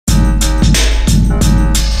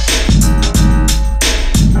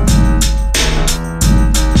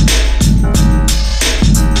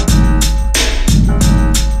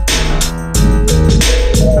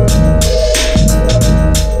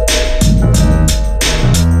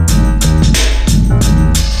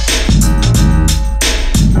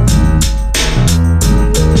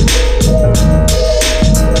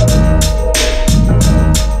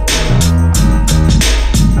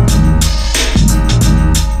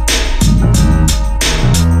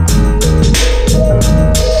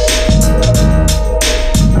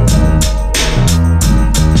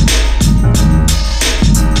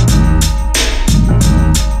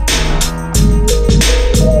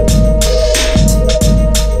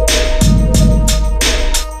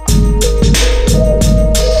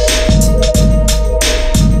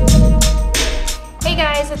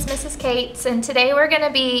and today we're going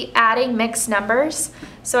to be adding mixed numbers.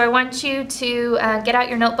 So I want you to get out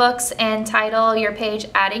your notebooks and title your page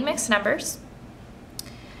Adding Mixed Numbers.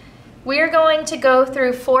 We're going to go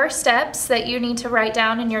through 4 steps that you need to write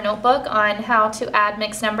down in your notebook on how to add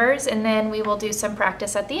mixed numbers, and then we will do some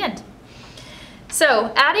practice at the end.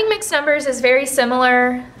 So adding mixed numbers is very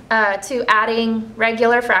similar to adding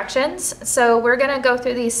regular fractions. So we're going to go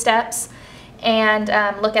through these steps and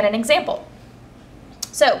look at an example.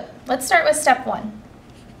 So let's start with step 1.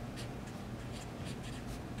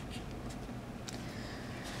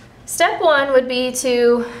 Step 1 would be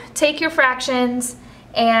to take your fractions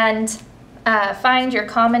and find your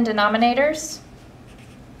common denominators.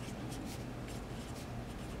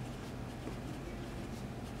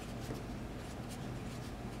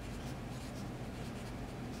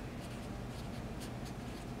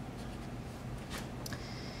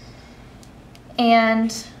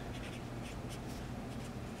 And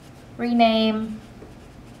rename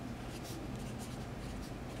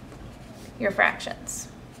your fractions.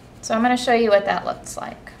 So I'm going to show you what that looks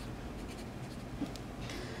like.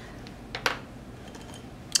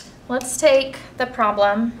 Let's take the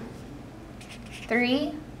problem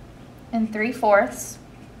 3 3/4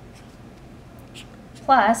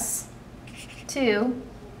 plus 2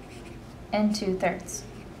 2/3.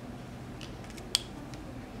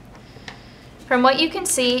 From what you can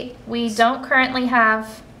see, we don't currently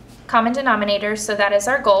have common denominators, so that is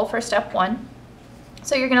our goal for step 1.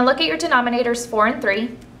 So you're going to look at your denominators 4 and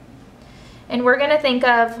 3, and we're going to think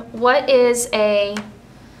of what is a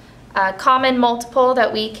common multiple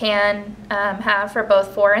that we can have for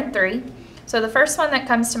both 4 and 3. So the first one that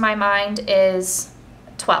comes to my mind is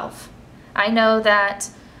 12. I know that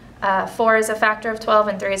 4 is a factor of 12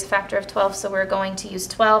 and 3 is a factor of 12, so we're going to use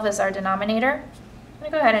 12 as our denominator. I'm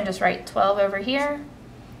going to go ahead and just write 12 over here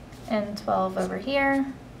and 12 over here.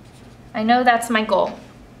 I know that's my goal.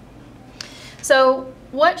 So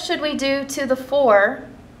what should we do to the 4?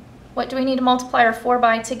 What do we need to multiply our 4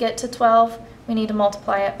 by to get to 12? We need to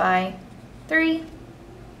multiply it by 3.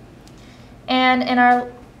 And in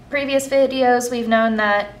our previous videos, we've known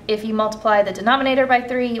that if you multiply the denominator by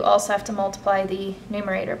 3, you also have to multiply the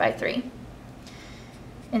numerator by 3.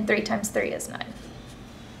 And 3 times 3 is 9.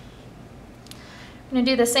 I'm going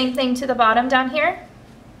to do the same thing to the bottom down here.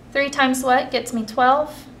 3 times what gets me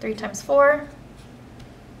 12? 3 times 4.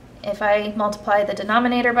 If I multiply the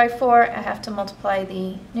denominator by 4, I have to multiply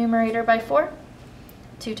the numerator by 4.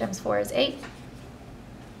 2 times 4 is 8.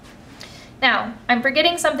 Now, I'm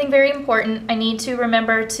forgetting something very important. I need to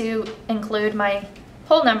remember to include my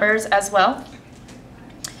whole numbers as well.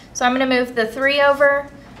 So I'm going to move the 3 over,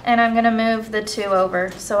 and I'm going to move the 2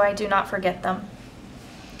 over so I do not forget them.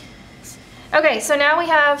 Okay, so now we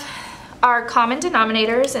have our common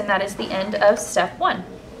denominators, and that is the end of step 1.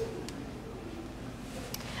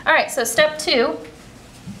 All right, so step 2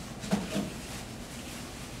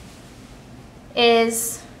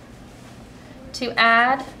 is to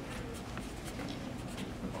add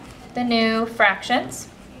the new fractions.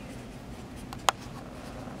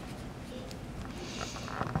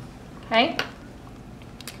 Okay,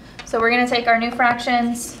 so we're going to take our new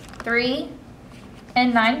fractions 3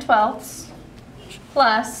 9/12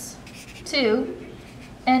 plus 2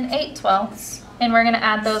 8/12, and we're going to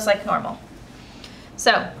add those like normal.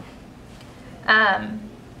 So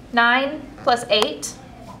 9 plus 8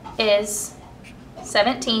 is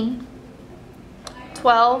 17.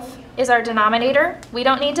 12 is our denominator. We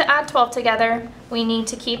don't need to add 12 together. We need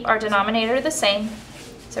to keep our denominator the same.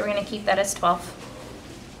 So we're going to keep that as 12.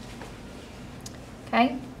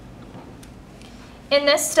 Okay. In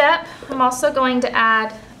this step, I'm also going to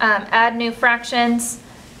add new fractions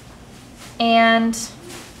and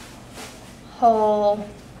whole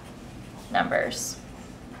numbers.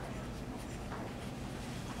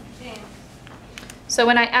 So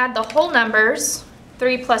when I add the whole numbers,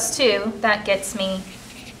 3 plus 2, that gets me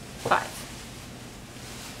 5.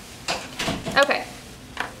 Okay,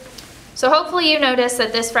 so hopefully you notice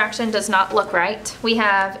that this fraction does not look right. We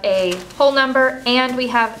have a whole number and we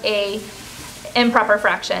have a improper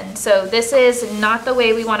fraction. So this is not the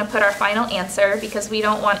way we want to put our final answer because we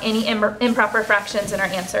don't want any improper fractions in our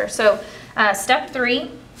answer. So step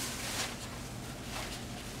 3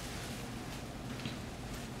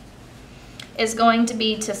 is going to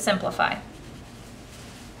be to simplify.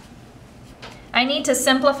 I need to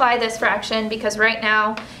simplify this fraction because right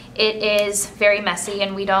now it is very messy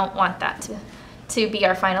and we don't want that to be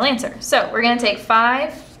our final answer. So we're going to take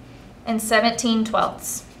 5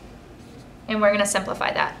 17/12 and we're going to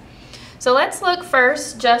simplify that. So let's look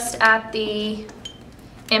first just at the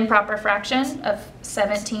improper fraction of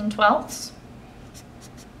 17/12.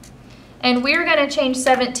 And we're going to change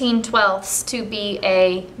 17/12 to be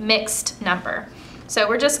a mixed number. So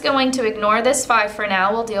we're just going to ignore this 5 for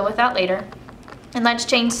now. We'll deal with that later. And let's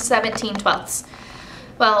change 17/12.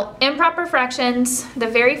 Well, improper fractions, the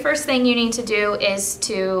very first thing you need to do is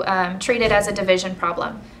to treat it as a division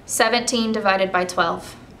problem. 17 divided by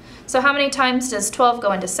 12. So how many times does 12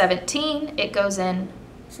 go into 17? It goes in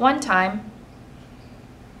 1 time.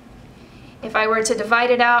 If I were to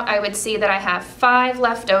divide it out, I would see that I have 5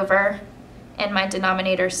 left over and my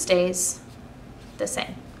denominator stays the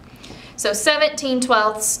same. So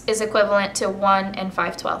 17/12 is equivalent to 1 and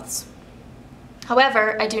 5/12.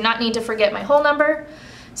 However, I do not need to forget my whole number,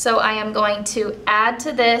 so I am going to add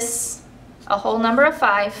to this a whole number of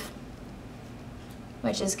 5,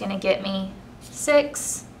 which is going to get me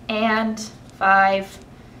 6 and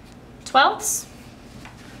 5/12.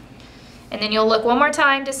 And then you'll look one more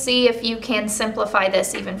time to see if you can simplify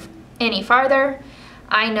this even any farther.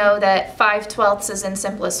 I know that 5/12 is in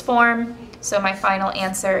simplest form, so my final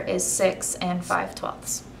answer is 6 and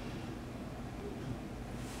 5/12.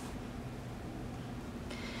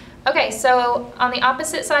 Okay, so on the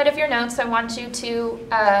opposite side of your notes, I want you to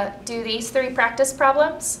do these 3 practice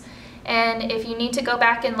problems. And if you need to go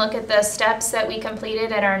back and look at the steps that we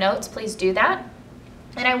completed in our notes, please do that.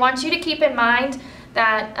 And I want you to keep in mind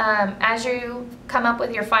that as you come up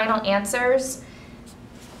with your final answers,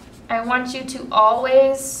 I want you to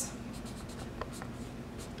always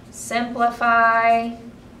simplify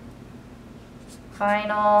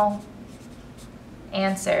final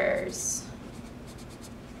answers.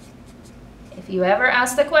 If you ever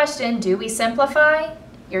ask the question, do we simplify?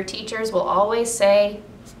 Your teachers will always say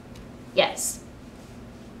yes.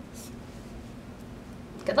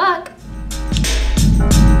 Good luck.